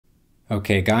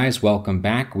Okay guys, welcome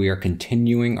back. We are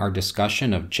continuing our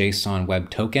discussion of JSON Web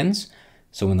Tokens.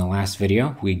 So in the last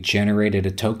video, we generated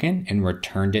a token and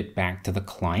returned it back to the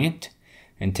client.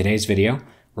 In today's video,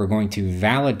 we're going to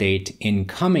validate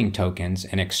incoming tokens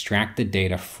and extract the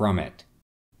data from it.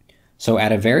 So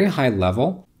at a very high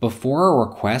level, before a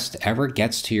request ever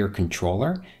gets to your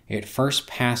controller, it first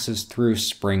passes through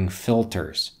Spring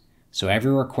filters. So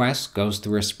every request goes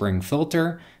through a Spring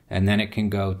filter, and then it can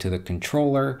go to the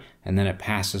controller, and then it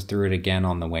passes through it again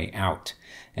on the way out.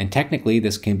 And technically,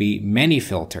 this can be many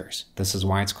filters. This is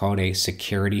why it's called a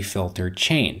security filter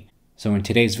chain. So in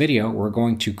today's video, we're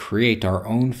going to create our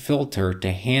own filter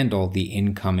to handle the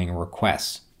incoming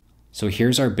requests. So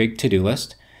here's our big to-do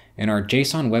list. In our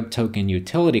JSON Web Token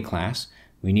utility class,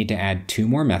 we need to add two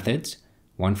more methods,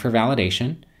 one for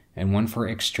validation and one for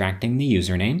extracting the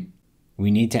username. We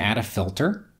need to add a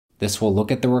filter. This will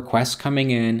look at the requests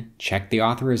coming in, check the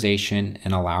authorization,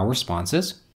 and allow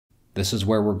responses. This is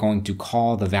where we're going to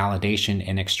call the validation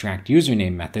and extract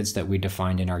username methods that we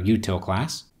defined in our util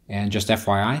class. And just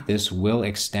FYI, this will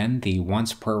extend the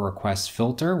once per request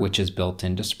filter, which is built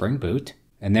into Spring Boot.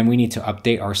 And then we need to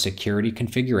update our security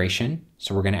configuration.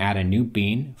 So we're going to add a new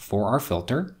bean for our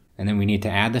filter. And then we need to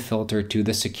add the filter to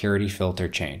the security filter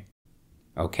chain.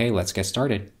 Okay, let's get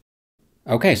started.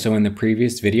 Okay, so in the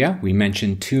previous video, we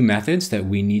mentioned two methods that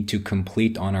we need to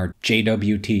complete on our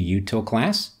JWT util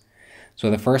class.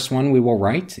 So the first one we will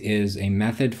write is a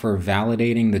method for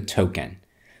validating the token.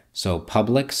 So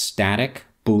public static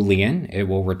boolean, it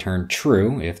will return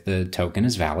true if the token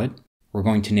is valid. We're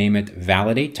going to name it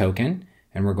validate token,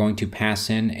 and we're going to pass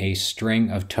in a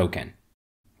string of token.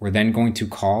 We're then going to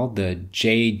call the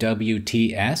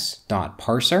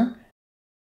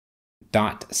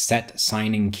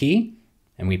jwts.parser.setSigningKey,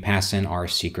 and we pass in our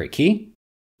secret key.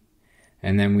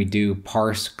 And then we do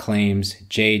parse claims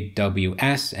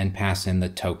JWS and pass in the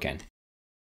token.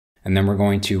 And then we're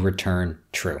going to return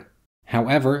true.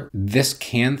 However, this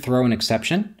can throw an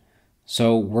exception.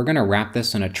 So we're going to wrap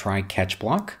this in a try catch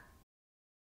block.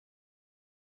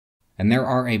 And there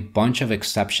are a bunch of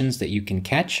exceptions that you can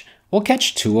catch. We'll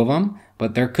catch two of them,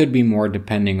 but there could be more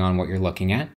depending on what you're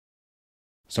looking at.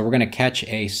 So we're going to catch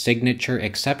a signature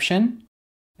exception.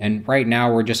 And right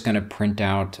now we're just going to print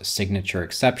out signature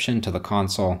exception to the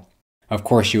console. Of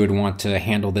course, you would want to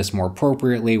handle this more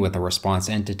appropriately with a response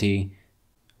entity.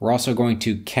 We're also going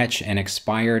to catch an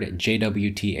expired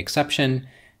JWT exception,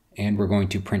 and we're going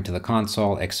to print to the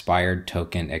console expired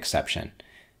token exception.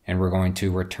 And we're going to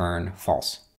return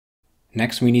false.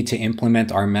 Next, we need to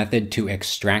implement our method to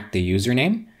extract the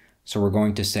username. So we're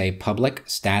going to say public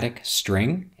static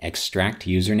string extract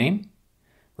username.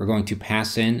 We're going to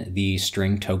pass in the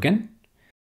string token.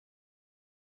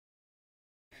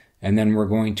 And then we're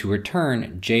going to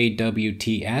return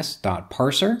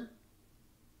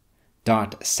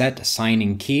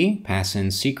jwts.parser.setSigningKey, pass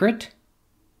in secret.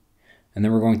 And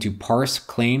then we're going to parse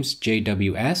claims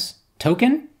JWS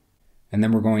token. And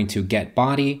then we're going to get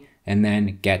body and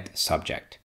then get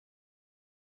subject.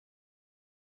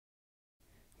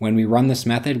 When we run this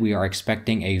method, we are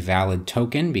expecting a valid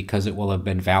token because it will have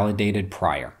been validated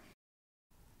prior.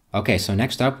 Okay, so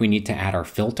next up, we need to add our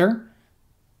filter.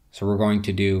 So we're going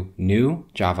to do new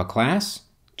Java class,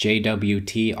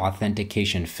 JWT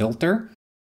authentication filter,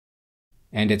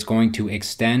 and it's going to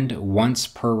extend once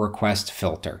per request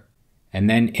filter, and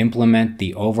then implement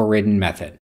the overridden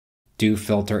method, do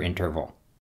filter interval.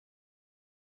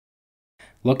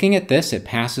 Looking at this, it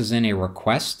passes in a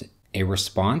request, a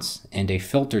response, and a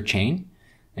filter chain,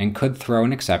 and could throw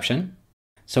an exception.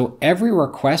 So every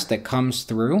request that comes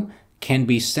through can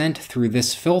be sent through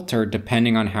this filter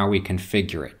depending on how we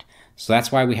configure it. So that's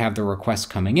why we have the request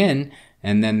coming in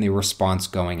and then the response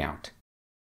going out.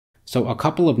 So a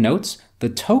couple of notes, the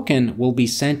token will be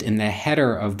sent in the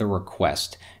header of the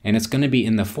request, and it's going to be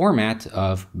in the format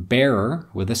of bearer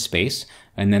with a space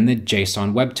and then the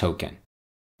JSON Web Token.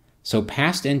 So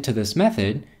passed into this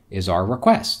method is our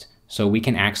request, so we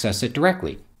can access it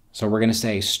directly. So we're going to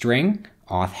say string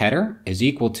auth header is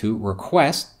equal to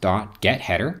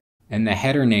request.getHeader, and the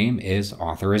header name is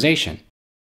authorization.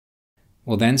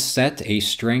 We'll then set a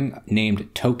string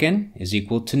named token is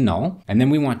equal to null, and then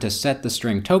we want to set the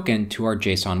string token to our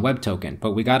JSON Web Token,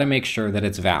 but we got to make sure that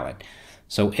it's valid.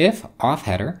 So if auth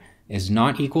header is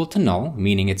not equal to null,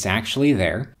 meaning it's actually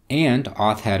there, and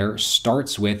auth header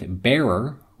starts with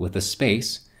bearer with a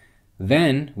space,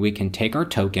 then we can take our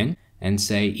token and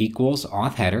say equals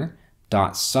auth header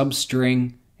dot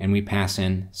substring, and we pass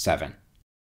in 7.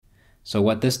 So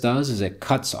what this does is it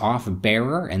cuts off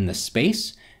bearer and the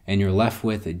space, and you're left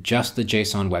with just the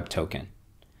JSON Web Token.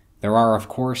 There are, of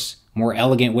course, more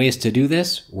elegant ways to do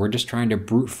this. We're just trying to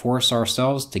brute force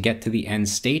ourselves to get to the end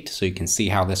state so you can see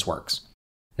how this works.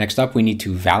 Next up, we need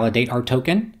to validate our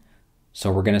token.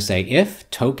 So we're going to say if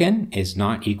token is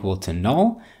not equal to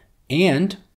null,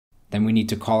 and then we need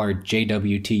to call our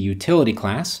JWT utility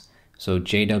class. So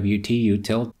JWT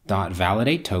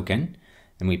util.validate token,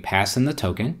 and we pass in the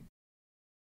token.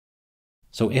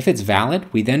 So if it's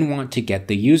valid, we then want to get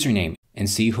the username and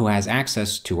see who has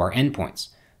access to our endpoints.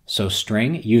 So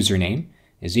string username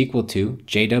is equal to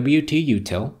JWT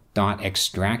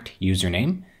util.extract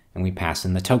username, and we pass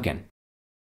in the token.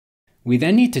 We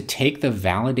then need to take the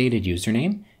validated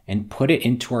username and put it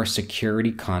into our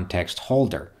security context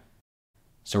holder.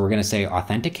 So we're going to say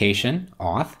authentication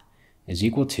auth is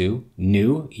equal to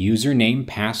new username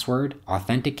password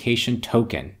authentication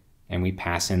token, and we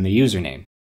pass in the username.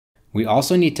 We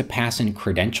also need to pass in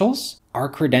credentials. Our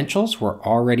credentials were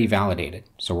already validated,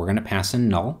 so we're going to pass in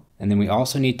null. And then we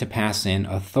also need to pass in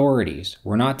authorities.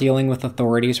 We're not dealing with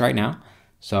authorities right now,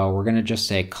 so we're going to just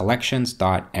say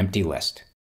collections.emptyList.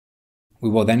 We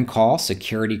will then call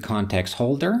security context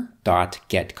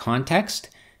holder.getContext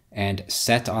and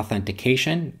set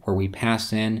authentication, where we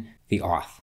pass in the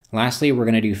auth. Lastly, we're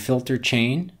going to do filter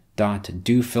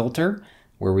chain.doFilter,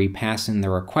 where we pass in the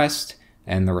request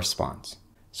and the response.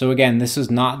 So again, this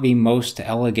is not the most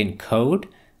elegant code.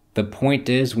 The point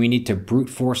is we need to brute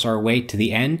force our way to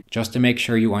the end just to make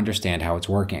sure you understand how it's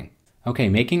working. Okay,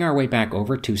 making our way back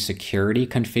over to security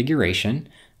configuration,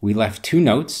 we left two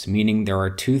notes, meaning there are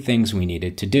two things we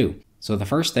needed to do. So the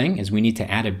first thing is we need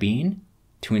to add a bean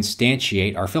to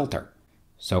instantiate our filter.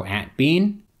 So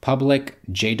 @bean public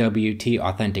JWT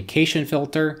authentication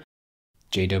filter,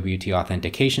 JWT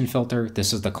authentication filter.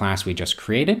 This is the class we just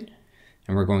created,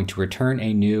 and we're going to return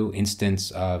a new instance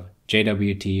of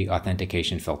JWT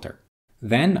authentication filter.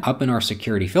 Then up in our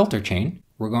security filter chain,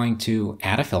 we're going to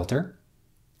add a filter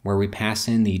where we pass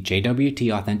in the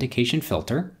JWT authentication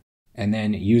filter and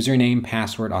then username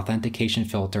password authentication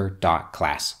filter dot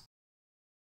class.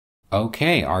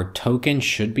 Okay, our token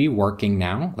should be working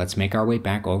now. Let's make our way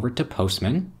back over to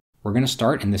Postman. We're going to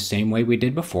start in the same way we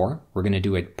did before. We're going to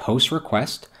do a post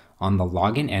request on the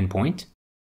login endpoint,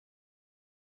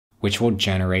 which will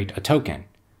generate a token.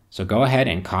 So go ahead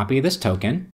and copy this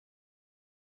token.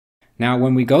 Now,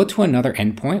 when we go to another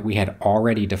endpoint we had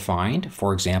already defined,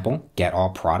 for example, get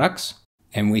all products,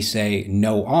 and we say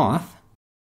no auth,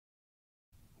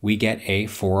 we get a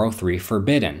 403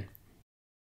 forbidden.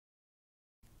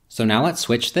 So now let's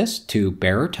switch this to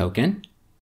bearer token,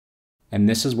 and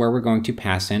this is where we're going to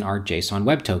pass in our JSON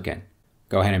Web Token.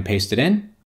 Go ahead and paste it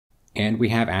in, and we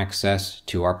have access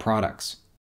to our products.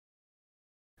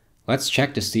 Let's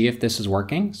check to see if this is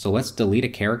working. So let's delete a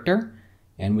character,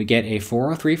 and we get a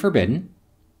 403 forbidden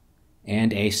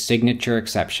and a signature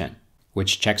exception,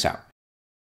 which checks out.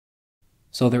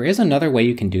 So there is another way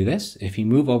you can do this. If you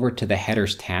move over to the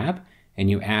headers tab and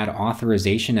you add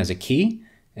authorization as a key,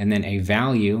 and then a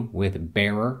value with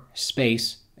bearer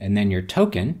space and then your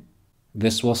token,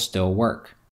 this will still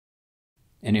work.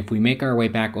 And if we make our way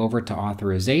back over to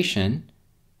authorization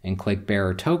and click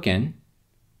bearer token,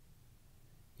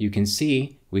 you can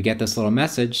see we get this little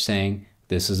message saying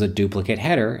this is a duplicate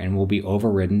header and will be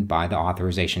overridden by the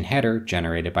authorization header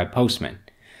generated by Postman.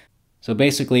 So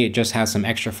basically it just has some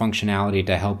extra functionality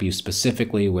to help you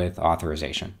specifically with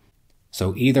authorization.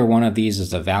 So either one of these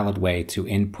is a valid way to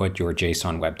input your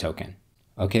JSON Web Token.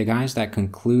 Okay guys, that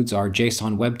concludes our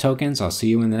JSON Web Tokens. I'll see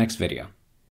you in the next video.